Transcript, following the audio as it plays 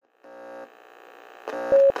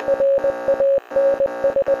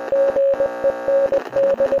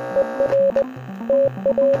You're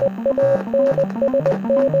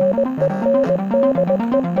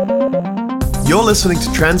listening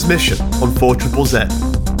to Transmission on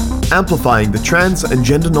 4ZZZ, amplifying the trans and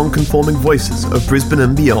gender non-conforming voices of Brisbane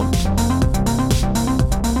and beyond.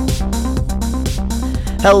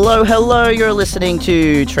 Hello, you're listening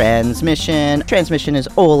to Transmission. Transmission is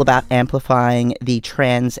all about amplifying the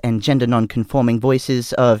trans and gender non-conforming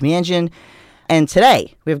voices of Mianjin. And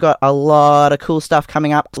today, we've got a lot of cool stuff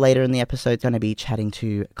coming up. Later in the episode, going to be chatting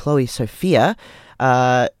to Cloe Sophia,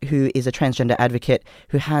 who is a transgender advocate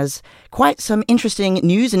who has quite some interesting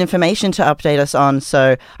news and information to update us on.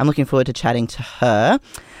 So I'm looking forward to chatting to her.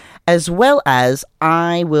 As well as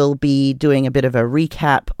I will be doing a bit of a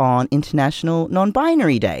recap on International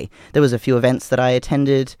Non-Binary Day. There was a few events that I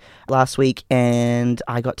attended last week and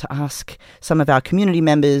I got to ask some of our community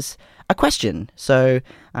members a question. So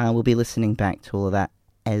we'll be listening back to all of that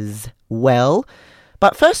as well.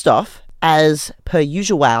 But first off, as per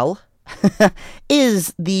usual,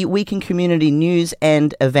 is the week in community news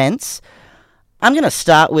and events. I'm going to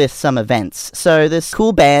start with some events. So there's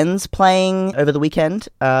cool bands playing over the weekend.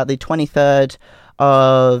 The 23rd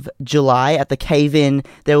of July at the Cave-In,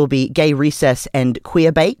 there will be Gay Recess and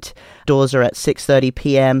Queer Bait. Doors are at 6:30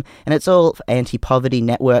 p.m. and it's all Anti-Poverty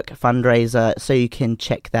Network fundraiser, so you can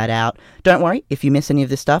check that out. Don't worry, if you miss any of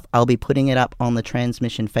this stuff, I'll be putting it up on the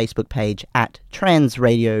Transmission Facebook page at Trans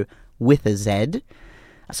Radio with a Z.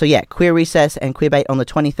 So yeah, Queer Recess and Queer Bait on the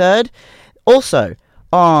 23rd. Also,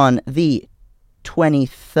 on the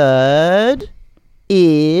 23rd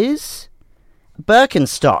is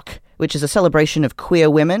Birkenstock, which is a celebration of queer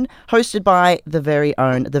women, hosted by the very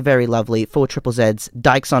own, the very lovely 4ZZZ's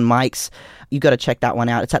Dykes on Mics. You've got to check that one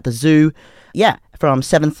out. It's at the Zoo, from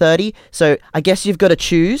 7:30. So I guess you've got to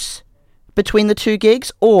choose between the two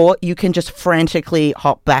gigs, or you can just frantically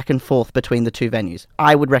hop back and forth between the two venues.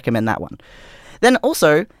 I would recommend that one. Then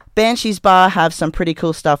also, Banshees Bar have some pretty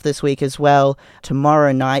cool stuff this week as well.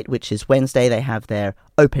 Tomorrow night, which is Wednesday, they have their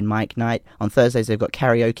open mic night. On Thursdays, they've got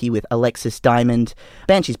karaoke with Alexis Diamond.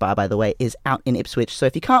 Banshees Bar, by the way, is out in Ipswich, so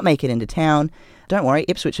if you can't make it into town, don't worry,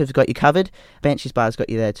 Ipswich has got you covered. Banshees Bar's got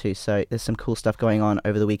you there too, so there's some cool stuff going on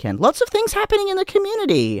over the weekend. Lots of things happening in the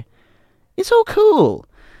community. It's all cool.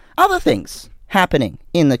 Other things happening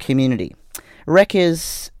in the community.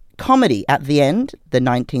 Wreckers Comedy at the End, the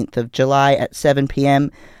 19th of July at 7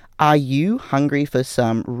 p.m. Are you hungry for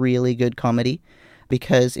some really good comedy?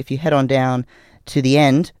 Because if you head on down to the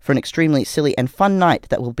end for an extremely silly and fun night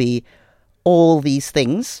that will be all these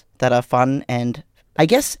things that are fun and, I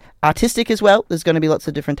guess, artistic as well. There's going to be lots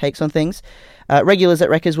of different takes on things. Regulars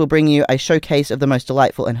at Wreckers will bring you a showcase of the most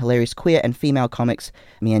delightful and hilarious queer and female comics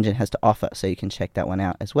Mianjin has to offer, so you can check that one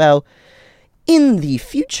out as well. In the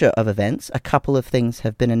future of events, a couple of things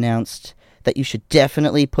have been announced that you should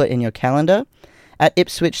definitely put in your calendar. At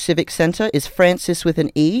Ipswich Civic Centre is Francis with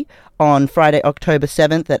an E on Friday, October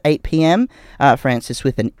 7th at 8 p.m. Francis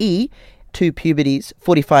with an E, two puberties,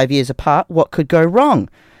 45 years apart, what could go wrong?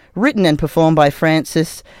 Written and performed by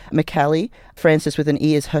Frances McCallie. Francis with an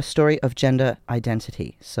E is her story of gender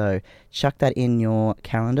identity. So chuck that in your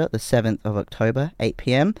calendar, the 7th of October, 8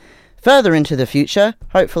 p.m. Further into the future,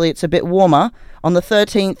 hopefully it's a bit warmer, on the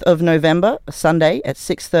 13th of November, Sunday at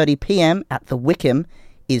 6:30 p.m. at the Wickham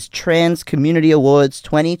is Trans Community Awards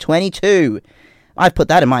 2022. I've put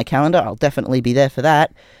that in my calendar. I'll definitely be there for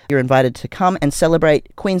that. You're invited to come and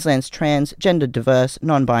celebrate Queensland's trans, gender diverse,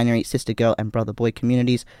 non-binary, sister girl and brother boy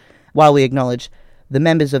communities while we acknowledge the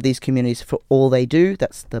members of these communities for all they do.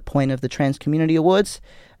 That's the point of the Trans Community Awards.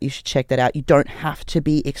 You should check that out. You don't have to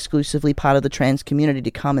be exclusively part of the trans community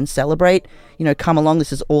to come and celebrate. Come along.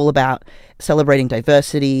 This is all about celebrating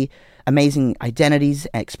diversity, amazing identities,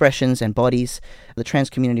 expressions, and bodies. The Trans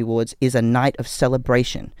Community Awards is a night of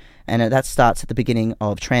celebration, and that starts at the beginning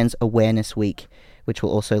of Trans Awareness Week, which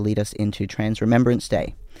will also lead us into Trans Remembrance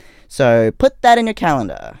Day. So put that in your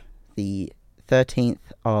calendar, the 13th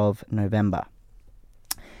of November.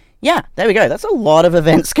 Yeah, there we go. That's a lot of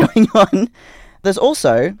events going on. There's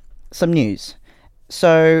also some news.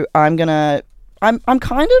 So I'm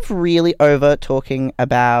kind of really over talking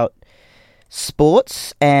about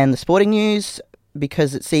sports and the sporting news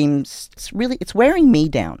because it seems it's wearing me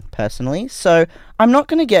down personally. So I'm not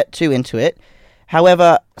going to get too into it.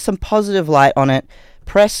 However, some positive light on it.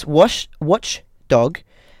 Press Watchdog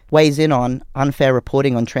weighs in on unfair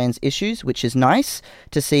reporting on trans issues, which is nice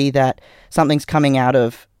to see that something's coming out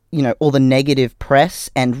of, all the negative press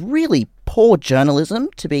and really poor journalism,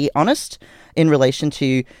 to be honest, in relation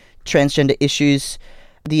to transgender issues.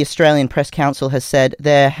 The Australian Press Council has said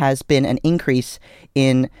there has been an increase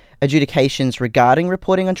in adjudications regarding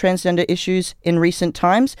reporting on transgender issues in recent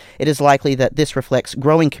times. It is likely that this reflects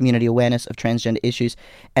growing community awareness of transgender issues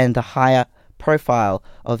and the higher profile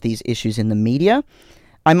of these issues in the media.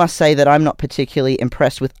 I must say that I'm not particularly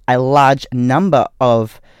impressed with a large number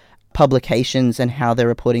of publications and how they're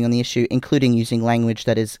reporting on the issue, including using language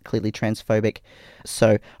that is clearly transphobic.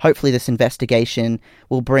 So hopefully this investigation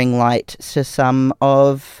will bring light to some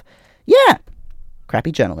of,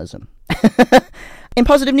 crappy journalism. In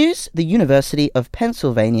positive news, the University of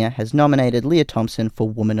Pennsylvania has nominated Leah Thompson for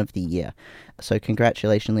Woman of the Year. So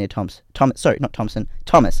congratulations, Leah Thomas.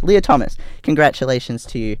 Leah Thomas. Congratulations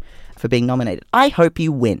to you for being nominated. I hope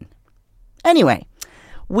you win. Anyway,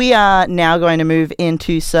 we are now going to move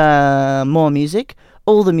into some more music.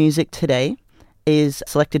 All the music today is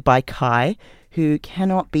selected by Kai, who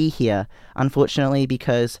cannot be here, unfortunately,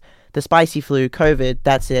 because the spicy flu, COVID,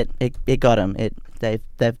 that's it. It got him. They've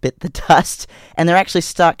bit the dust, and they're actually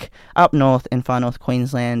stuck up north in far north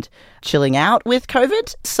Queensland chilling out with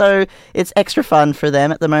COVID, so it's extra fun for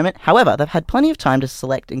them at the moment. However, they've had plenty of time to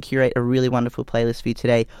select and curate a really wonderful playlist for you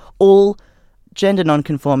today, all gender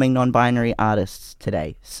non-conforming, non-binary artists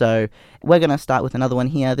today. So we're going to start with another one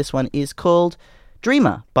here. This one is called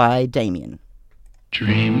Dreamer by Damien.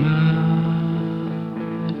 Dreamer.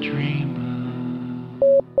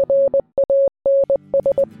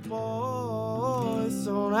 Boys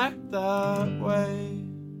don't act that way.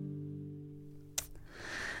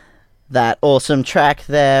 That awesome track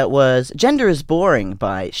there was Gender is Boring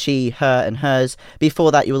by She, Her and Hers.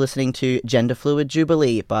 Before that you were listening to Gender Fluid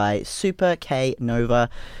Jubilee by Super K Nova.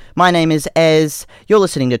 My name is Ez. You're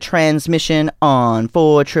listening to Transmission on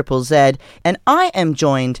 4ZZZ, and I am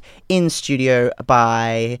joined in studio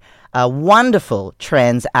by a wonderful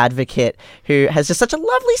trans advocate who has just such a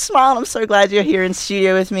lovely smile. I'm so glad you're here in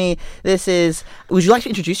studio with me. Would you like to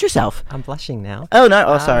introduce yourself? I'm blushing now. Oh, no.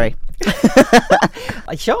 Oh, sorry.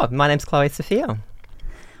 Sure. My name's Cloe Sophia.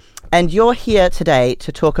 And you're here today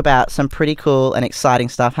to talk about some pretty cool and exciting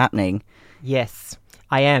stuff happening. Yes,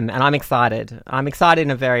 I am. And I'm excited. I'm excited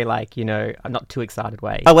in a very, I'm not too excited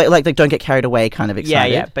way. Oh, wait, like don't get carried away kind of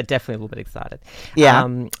excited? Yeah, but definitely a little bit excited.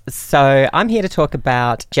 Yeah. So I'm here to talk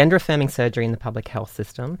about gender-affirming surgery in the public health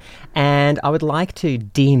system. And I would like to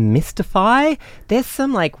demystify. There's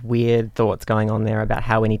some, weird thoughts going on there about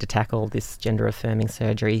how we need to tackle this gender-affirming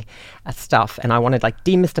surgery stuff. And I want to,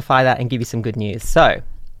 demystify that and give you some good news. So,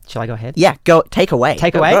 shall I go ahead? Yeah, go. Take away.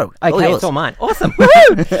 Go. Okay, it's all mine. Awesome.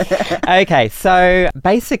 Woohoo! Okay, so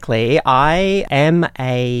basically, I am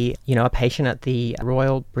a patient at the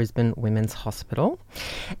Royal Brisbane Women's Hospital,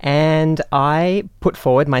 and I put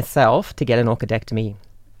forward myself to get an orchidectomy.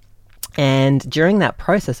 And during that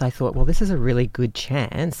process, I thought, well, this is a really good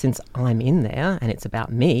chance, since I'm in there and it's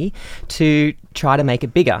about me, to try to make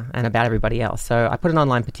it bigger and about everybody else. So I put an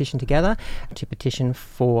online petition together to petition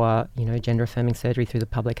for, gender-affirming surgery through the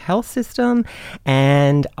public health system.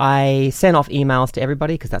 And I sent off emails to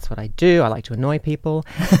everybody because that's what I do. I like to annoy people.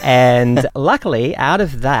 And luckily, out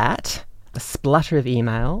of that, a splutter of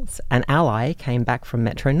emails, an ally came back from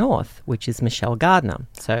Metro North, which is Michelle Gardner.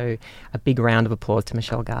 So a big round of applause to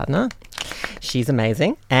Michelle Gardner. She's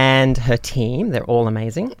amazing. And her team, they're all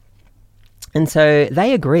amazing. And so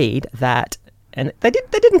they agreed that, and they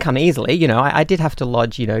didn't come easily. I did have to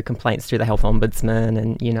lodge, complaints through the Health Ombudsman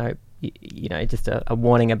and, just a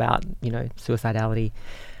warning about, suicidality.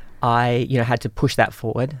 I, had to push that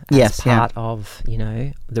forward as part of,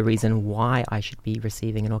 the reason why I should be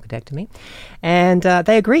receiving an orchidectomy. And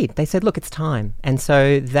they agreed. They said, look, it's time. And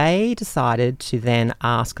so they decided to then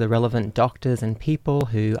ask the relevant doctors and people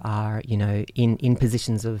who are, in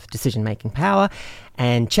positions of decision-making power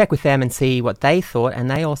and check with them and see what they thought.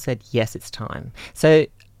 And they all said, yes, it's time. So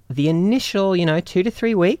the initial, 2 to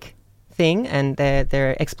 3 week thing and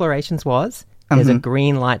their explorations was, there's a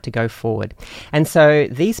green light to go forward. And so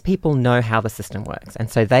these people know how the system works. And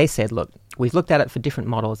so they said, look, we've looked at it for different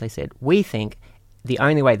models. They said, we think the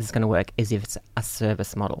only way this is going to work is if it's a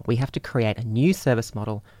service model. We have to create a new service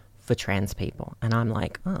model for trans people. And I'm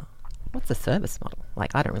like, oh, what's a service model?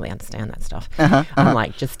 I don't really understand that stuff. I'm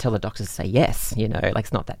like, just tell the doctors to say yes,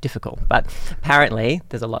 it's not that difficult. But apparently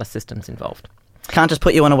there's a lot of systems involved. Can't just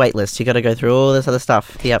put you on a wait list. You got to go through all this other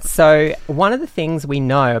stuff. Yep. So one of the things we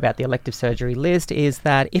know about the elective surgery list is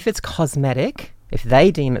that if it's cosmetic, if they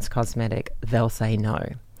deem it's cosmetic, they'll say no.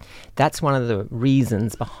 That's one of the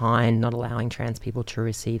reasons behind not allowing trans people to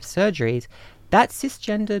receive surgeries that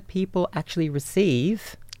cisgender people actually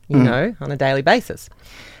receive, you know, on a daily basis.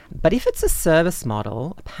 But if it's a service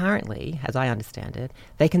model, apparently, as I understand it,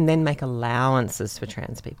 they can then make allowances for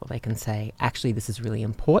trans people. They can say, actually, this is really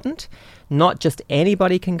important. Not just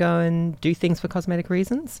anybody can go and do things for cosmetic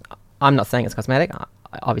reasons. I'm not saying it's cosmetic.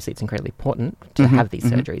 Obviously, it's incredibly important to have these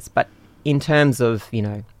surgeries. But in terms of, you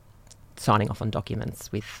know, signing off on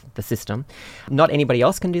documents with the system, not anybody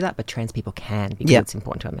else can do that, but trans people can because it's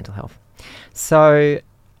important to our mental health. So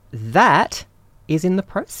that is in the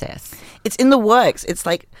process. It's in the works. It's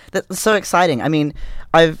like, that's so exciting. I mean,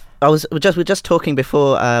 we're just talking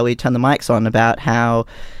before we turned the mics on about how,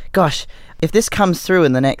 gosh, if this comes through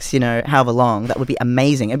in the next, you know, however long, that would be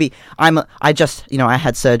amazing. I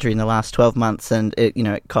had surgery in the last 12 months and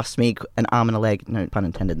it cost me an arm and a leg, no pun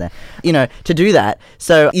intended there, to do that.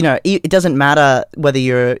 So, it doesn't matter whether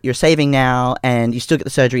you're saving now and you still get the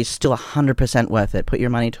surgery, it's still 100% worth it. Put your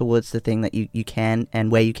money towards the thing that you can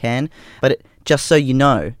and where you can. But just so you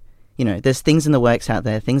know, there's things in the works out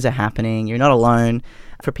there, things are happening, you're not alone.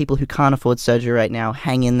 For people who can't afford surgery right now,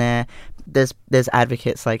 hang in there. There's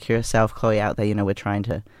advocates like yourself, Chloe, out there. We're trying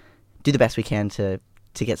to do the best we can to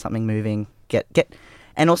get something moving,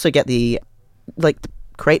 and also get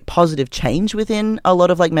create positive change within a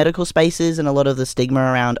lot of medical spaces and a lot of the stigma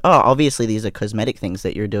around, obviously these are cosmetic things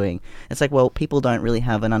that you're doing. It's like, well, people don't really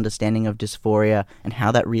have an understanding of dysphoria and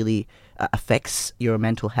how that really affects your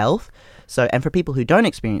mental health. So, and for people who don't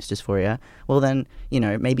experience dysphoria, well then,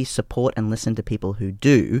 maybe support and listen to people who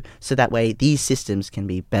do, so that way these systems can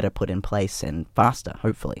be better put in place and faster,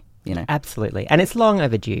 hopefully. Absolutely. And it's long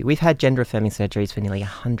overdue. We've had gender-affirming surgeries for nearly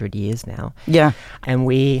 100 years now. Yeah. And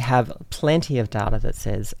we have plenty of data that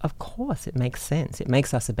says, of course, it makes sense. It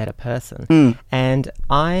makes us a better person. And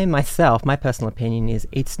my personal opinion is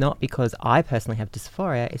it's not because I personally have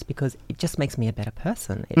dysphoria, it's because it just makes me a better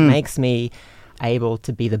person. It makes me able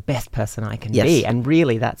to be the best person I can be. And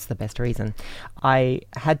really, that's the best reason. I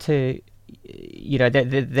had to...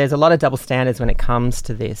 there's a lot of double standards when it comes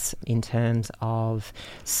to this in terms of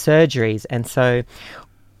surgeries. And so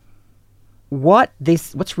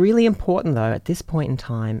what's really important, though, at this point in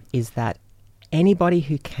time is that anybody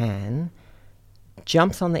who can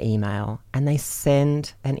jumps on the email and they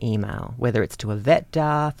send an email, whether it's to a vet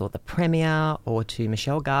Darth or the Premier or to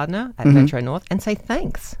Michelle Gardner at Metro North, and say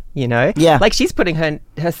thanks. Yeah. Like she's putting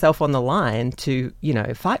herself on the line to,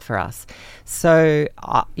 fight for us. So,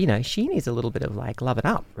 she needs a little bit of love it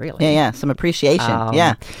up, really. Yeah, some appreciation.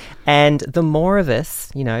 Yeah. And the more of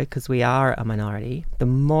us, because we are a minority, the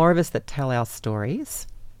more of us that tell our stories,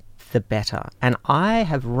 the better. And I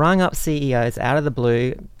have rung up CEOs out of the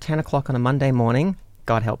blue, 10 o'clock on a Monday morning,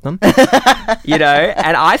 God help them,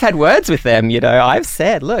 and I've had words with them, I've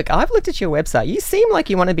said, look, I've looked at your website. You seem like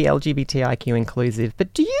you want to be LGBTIQ inclusive,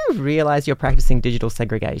 but do you realize you're practicing digital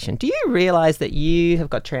segregation? Do you realize that you have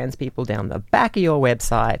got trans people down the back of your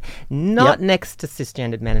website, not next to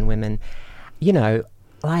cisgendered men and women?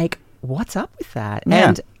 What's up with that?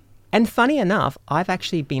 Yeah. And funny enough, I've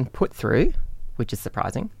actually been put through, which is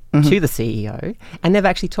surprising, to the CEO, and they've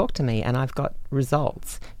actually talked to me, and I've got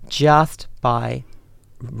results just by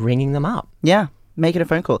ringing them up. Yeah, making a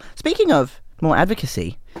phone call. Speaking of more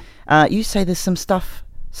advocacy, you say there's some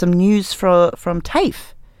news from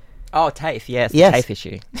TAFE. Oh, TAFE, yes. The TAFE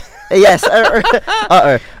issue. Yes.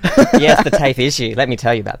 Uh-oh. Yes, the TAFE issue. Let me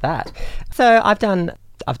tell you about that. So I've done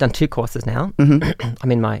 2 courses now.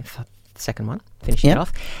 I'm in my second one, finishing it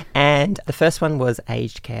off. And the first one was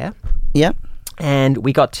aged care. Yep. And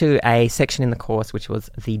we got to a section in the course which was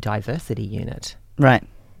the diversity unit. Right.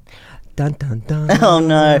 Dun, dun, dun. Oh,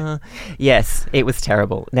 no. Yes, it was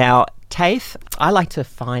terrible. Now, TAFE, I like to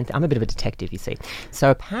find... I'm a bit of a detective, you see. So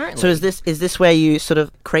apparently... So is this where you sort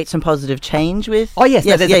of create some positive change with... Oh, yes.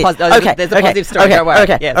 There's a positive story. Don't worry.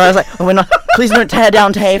 Okay. Yes. I was like, we're not... Please don't tear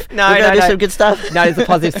down TAFE. No, we're going to do some good stuff. No, it's a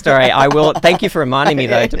positive story. I will... Thank you for reminding me,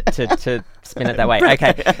 though, to spin it that way.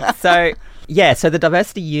 Okay. So... Yeah, so the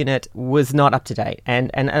diversity unit was not up to date.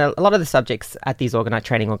 And a lot of the subjects at these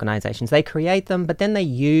training organisations, they create them, but then they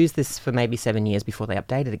use this for maybe 7 years before they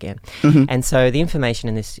update it again. And so the information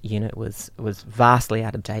in this unit was vastly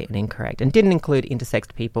out of date and incorrect and didn't include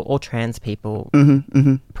intersexed people or trans people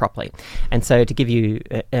properly. And so to give you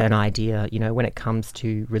an idea, when it comes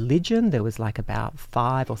to religion, there was about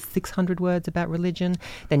 500 or 600 words about religion.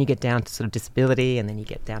 Then you get down to sort of disability, and then you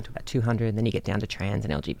get down to about 200, and then you get down to trans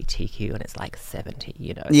and LGBTQ, and it's 70,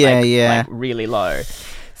 Yeah. Really low.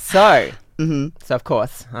 So, so of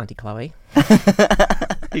course, Auntie Chloe,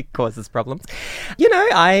 it causes problems.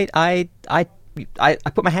 I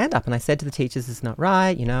put my hand up and I said to the teachers, "It's not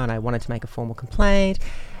right," and I wanted to make a formal complaint.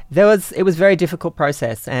 It was a very difficult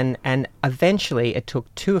process, and eventually it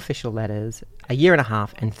took 2 official letters, a year and a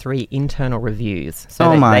half, and 3 internal reviews.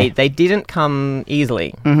 So they didn't come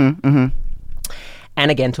easily. Mm-hmm, mm-hmm.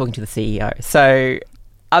 And again, talking to the CEO. So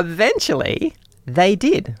eventually they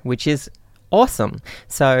did, which is awesome.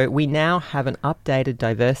 So we now have an updated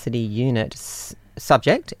diversity unit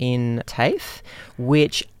subject in TAFE,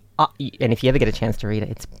 which... and if you ever get a chance to read it,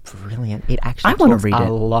 it's brilliant. It actually talks a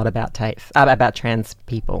lot about TAFE, about trans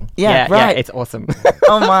people. Yeah, right. Yeah, it's awesome.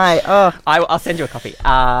 Oh my! Oh, I'll send you a copy.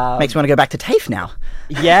 Makes me want to go back to TAFE now.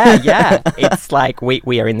 Yeah. It's like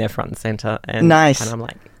we are in there front and center. And, nice. And I'm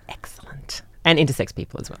like, excellent. And intersex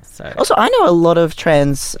people as well. So also, I know a lot of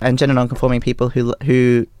trans and gender non-conforming people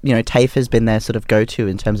who TAFE has been their sort of go-to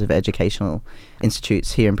in terms of educational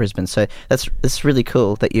institutes here in Brisbane. So that's really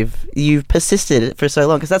cool that you've persisted for so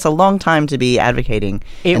long, because that's a long time to be advocating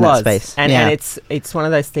in that space. And it's one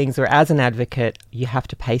of those things where, as an advocate, you have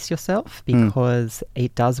to pace yourself, because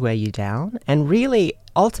it does wear you down. And really,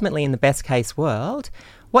 ultimately, in the best case world,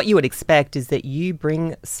 what you would expect is that you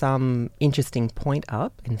bring some interesting point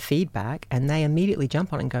up and feedback, and they immediately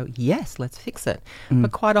jump on it and go, yes, let's fix it.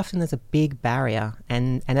 But quite often there's a big barrier,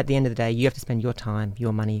 and at the end of the day, you have to spend your time,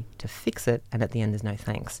 your money to fix it, and at the end there's no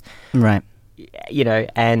thanks. Right.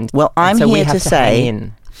 Well, I'm so here to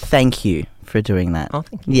say thank you for doing that. Oh,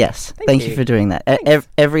 thank you. Yes, thank you for doing that.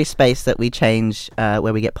 Every space that we change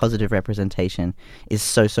where we get positive representation is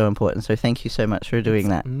so important. So thank you so much for doing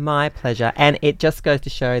that. My pleasure. And it just goes to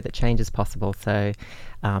show that change is possible. So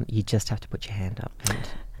you just have to put your hand up and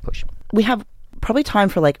push. We have probably time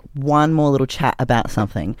for like one more little chat about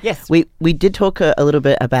something. Yes. We did talk a little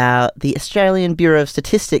bit about the Australian Bureau of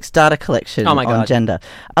Statistics data collection on gender.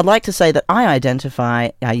 I'd like to say that I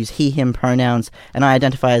use he, him pronouns, and I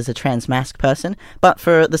identify as a trans masc person, but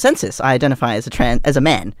for the census, I identify as a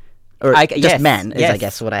man. Or man is, I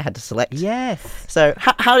guess, what I had to select. Yes. So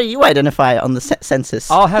how do you identify on the census?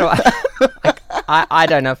 Oh, how do I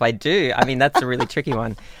don't know if I do. I mean, that's a really tricky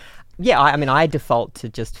one. Yeah, I default to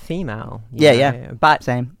just female. Yeah. But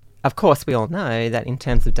same. Of course, we all know that in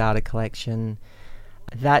terms of data collection,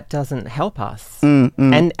 that doesn't help us.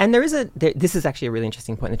 And there is this is actually a really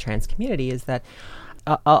interesting point in the trans community, is that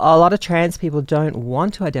a lot of trans people don't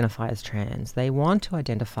want to identify as trans. They want to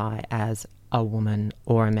identify as a woman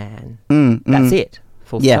or a man. That's it,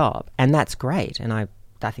 full stop. And that's great. And I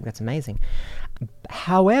think that's amazing.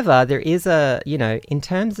 However, there is in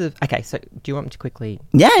terms of... Okay, so do you want me to quickly...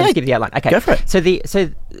 Yeah. Just give you the outline? Okay. Go for it. So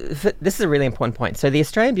this is a really important point. So the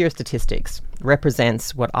Australian Bureau of Statistics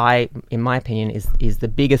represents what in my opinion, is the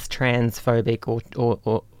biggest transphobic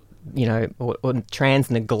or trans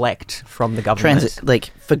neglect from the government.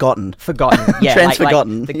 Forgotten. Yeah.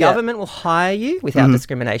 Trans-forgotten. The government will hire you without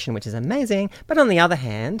discrimination, which is amazing. But on the other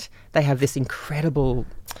hand, they have this incredible...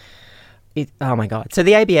 oh my God. So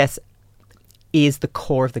the ABS is the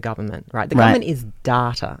core of the government, right? The government is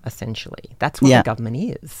data, essentially. That's what the government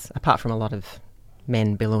is, apart from a lot of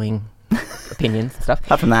men billowing opinions and stuff.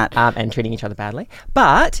 Apart from that. And treating each other badly.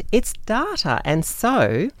 But it's data. And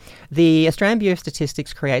so the Australian Bureau of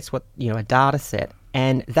Statistics creates a data set,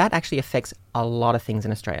 and that actually affects a lot of things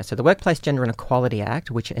in Australia. So the Workplace Gender and Equality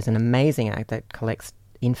Act, which is an amazing act that collects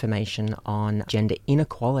information on gender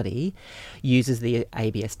inequality, uses the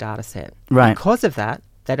ABS data set. Right. Because of that,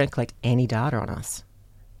 they don't collect any data on us.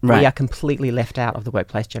 Right. We are completely left out of the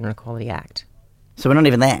Workplace Gender and Equality Act. So we're not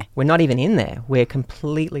even there. We're not even in there. We're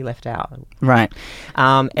completely left out. Right.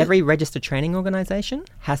 Every registered training organisation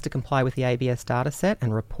has to comply with the ABS data set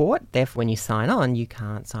and report. Therefore, when you sign on, you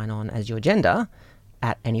can't sign on as your gender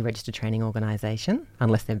at any registered training organisation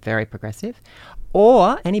unless they're very progressive,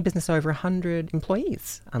 or any business over 100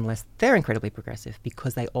 employees unless they're incredibly progressive,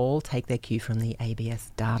 because they all take their cue from the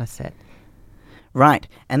ABS data set. Right.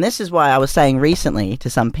 And this is why I was saying recently to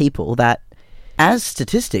some people that as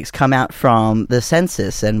statistics come out from the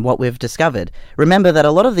census and what we've discovered, remember that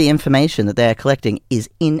a lot of the information that they're collecting is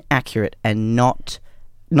inaccurate and not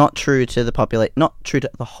true to not true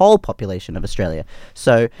to the whole population of Australia.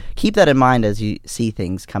 So keep that in mind as you see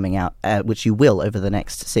things coming out, which you will over the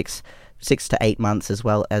next six to 8 months, as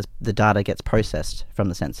well as the data gets processed from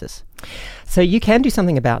the census. So you can do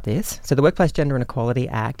something about this. So the Workplace Gender and Equality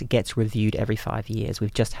Act gets reviewed every 5 years.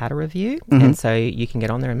 We've just had a review, and so you can get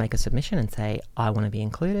on there and make a submission and say, I want to be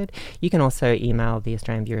included. You can also email the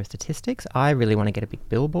Australian Bureau of Statistics. I really want to get a big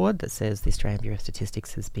billboard that says the Australian Bureau of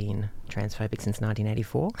Statistics has been transphobic since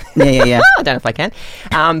 1984. Yeah. I don't know if I can.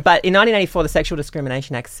 But in 1984, the Sexual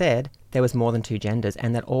Discrimination Act said there was more than 2 genders,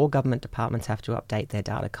 and that all government departments have to update their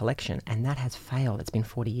data collection, and that has failed. It's been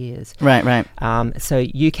 40 years. Right. So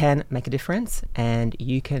you can make a difference, and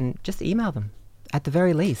you can just email them. at the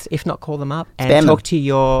very least, if not call them up and Spam talk them. to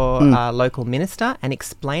your local minister and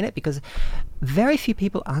explain it, because very few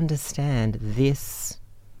people understand this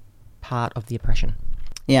part of the oppression.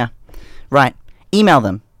 Yeah, right. Email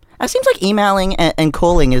them. It seems like emailing and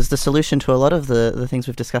calling is the solution to a lot of the things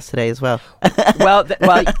we've discussed today as well. Well,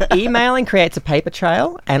 emailing creates a paper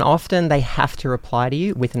trail, and often they have to reply to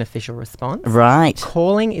you with an official response. Right.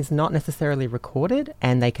 Calling is not necessarily recorded,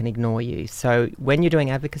 and they can ignore you. So when you're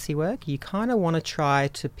doing advocacy work, you kind of want to try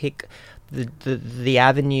to pick the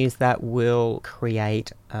avenues that will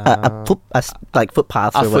create footpaths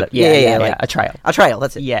or whatever. A trail. A trail,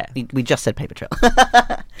 that's it. Yeah. We just said paper trail.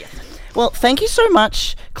 Well, thank you so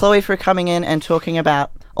much, Chloe, for coming in and talking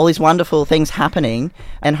about all these wonderful things happening,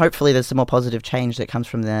 and hopefully there's some more positive change that comes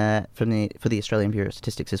for the Australian Bureau of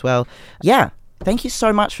Statistics as well. Yeah. Thank you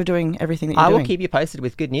so much for doing everything that you're doing. I will keep you posted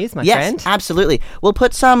with good news, my friend. Yes, absolutely. We'll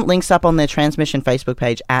put some links up on their Transmission Facebook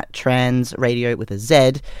page at Trans Radio with a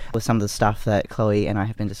Z, with some of the stuff that Chloe and I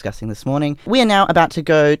have been discussing this morning. We are now about to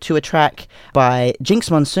go to a track by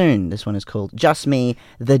Jinx Monsoon. This one is called Just Me,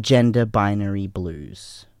 The Gender Binary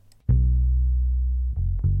Blues.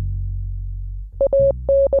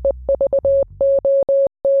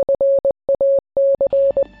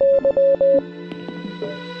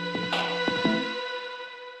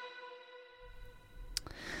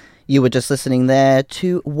 You were just listening there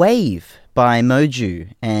to Wave by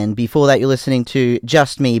Moju, and before that you're listening to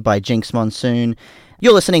Just Me by Jinx Monsoon.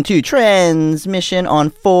 You're listening to Transmission on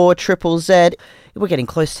 4ZZZ. We're getting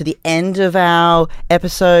close to the end of our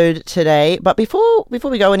episode today, but before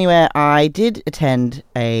we go anywhere, I did attend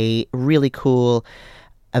a really cool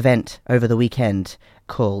event over the weekend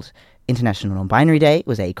called International Non-Binary Day. It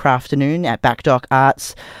was a crafternoon at Backdock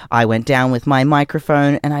Arts. I went down with my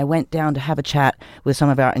microphone and I went down to have a chat with some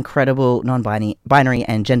of our incredible non-binary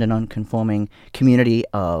and gender non-conforming community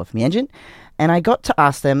of Mianjin. And I got to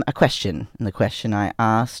ask them a question. And the question I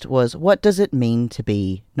asked was, what does it mean to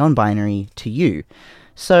be non-binary to you?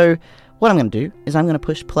 So what I'm going to do is I'm going to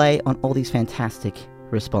push play on all these fantastic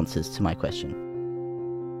responses to my question.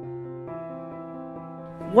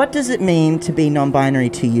 What does it mean to be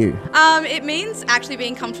non-binary to you? It means actually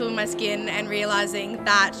being comfortable in my skin and realising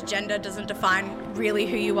that gender doesn't define really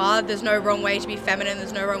who you are. There's no wrong way to be feminine,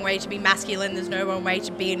 there's no wrong way to be masculine, there's no wrong way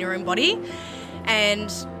to be in your own body.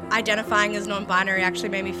 And identifying as non-binary actually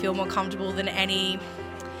made me feel more comfortable than any,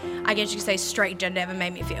 I guess you could say, straight gender ever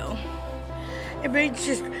made me feel. It means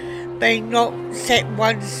just being not set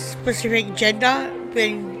one specific gender,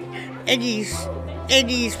 being any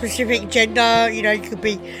specific gender. You know, you could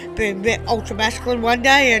be ultra masculine one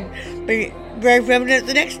day and be very feminine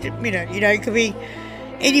the next. You could be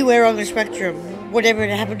anywhere on the spectrum, whatever it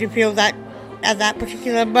happened to feel that at that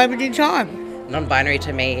particular moment in time. Non-binary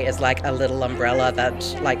to me is like a little umbrella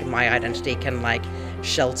that like my identity can like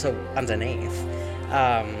shelter underneath.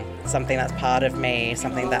 Something that's part of me,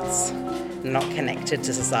 something that's not connected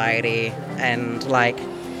to society, and like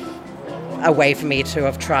a way for me to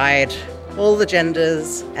have tried all the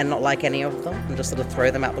genders and not like any of them and just sort of throw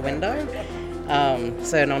them out the window.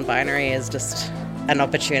 So non-binary is just an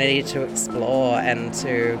opportunity to explore and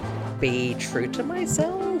to be true to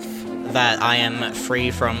myself. That I am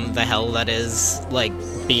free from the hell that is like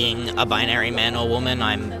being a binary man or woman.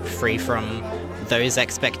 I'm free from those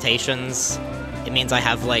expectations. It means I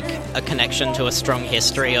have like a connection to a strong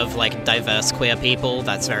history of like diverse queer people.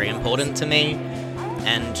 That's very important to me,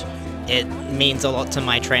 and it means a lot to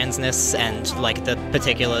my transness and like the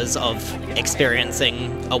particulars of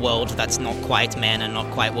experiencing a world that's not quite man and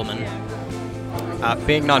not quite woman.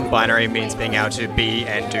 Being non-binary means being able to be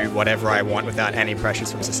and do whatever I want without any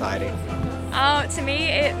pressures from society. To me,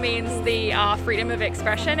 it means the freedom of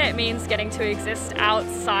expression. It means getting to exist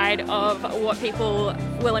outside of what people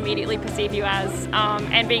will immediately perceive you as,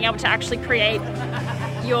 and being able to actually create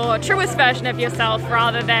your truest version of yourself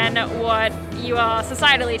rather than what you are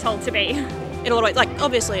societally told to be. In a lot of ways, like,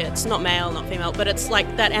 obviously it's not male, not female, but it's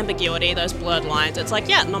like that ambiguity, those blurred lines. It's like,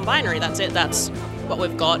 yeah, non-binary, that's it, that's what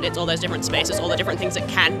we've got. It's all those different spaces, all the different things it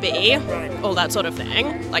can be, all that sort of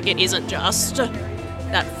thing. Like, it isn't just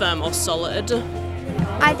that firm or solid.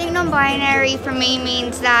 I think non-binary for me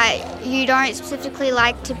means that you don't specifically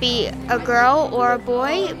like to be a girl or a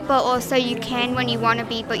boy, but also you can when you want to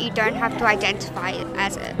be, but you don't have to identify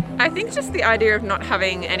as it. I think just the idea of not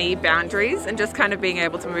having any boundaries and just kind of being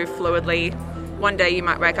able to move fluidly. One day you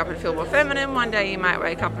might wake up and feel more feminine, one day you might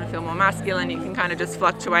wake up and feel more masculine. You can kind of just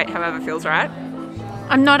fluctuate however feels right.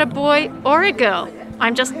 I'm not a boy or a girl.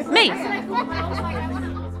 I'm just me.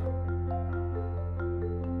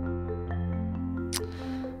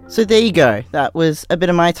 So there you go. That was a bit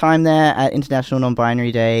of my time there at International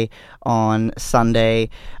Non-Binary Day on Sunday.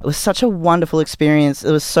 It was such a wonderful experience.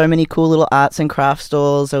 There was so many cool little arts and craft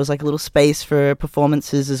stalls. There was like a little space for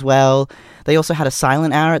performances as well. They also had a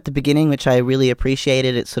silent hour at the beginning, which I really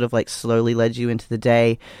appreciated. It sort of like slowly led you into the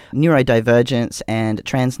day. Neurodivergence and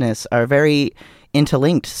transness are very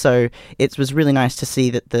interlinked, so it was really nice to see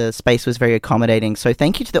that the space was very accommodating. So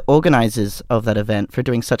thank you to the organisers of that event for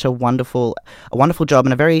doing such a wonderful job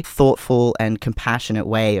in a very thoughtful and compassionate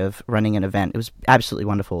way of running an event. It was absolutely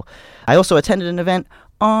wonderful. I also attended an event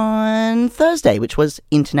on Thursday, which was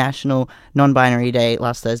International Non-Binary Day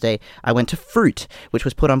last Thursday. I went to Fruit, which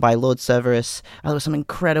was put on by Lord Cerberus. There were some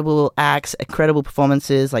incredible acts, incredible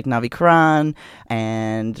performances like Navi Karan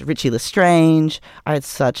and Richie Lestrange. I had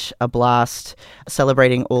such a blast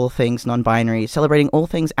celebrating all things non-binary, celebrating all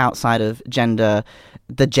things outside of gender,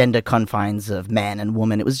 the gender confines of man and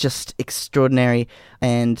woman. It was just extraordinary,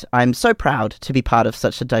 and I'm so proud to be part of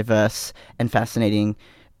such a diverse and fascinating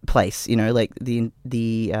place. You know, like the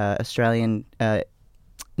Australian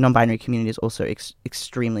non-binary community is also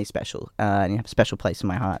extremely special, and you have a special place in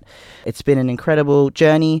my heart. It's been an incredible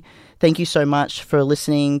journey. Thank you so much for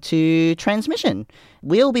listening to Transmission.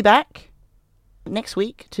 We'll be back next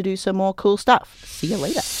week to do some more cool stuff. See you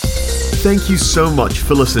later. Thank you so much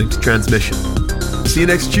for listening to Transmission. See you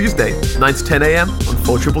next Tuesday, 9 to 10 a.m. on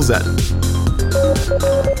 4ZZZ.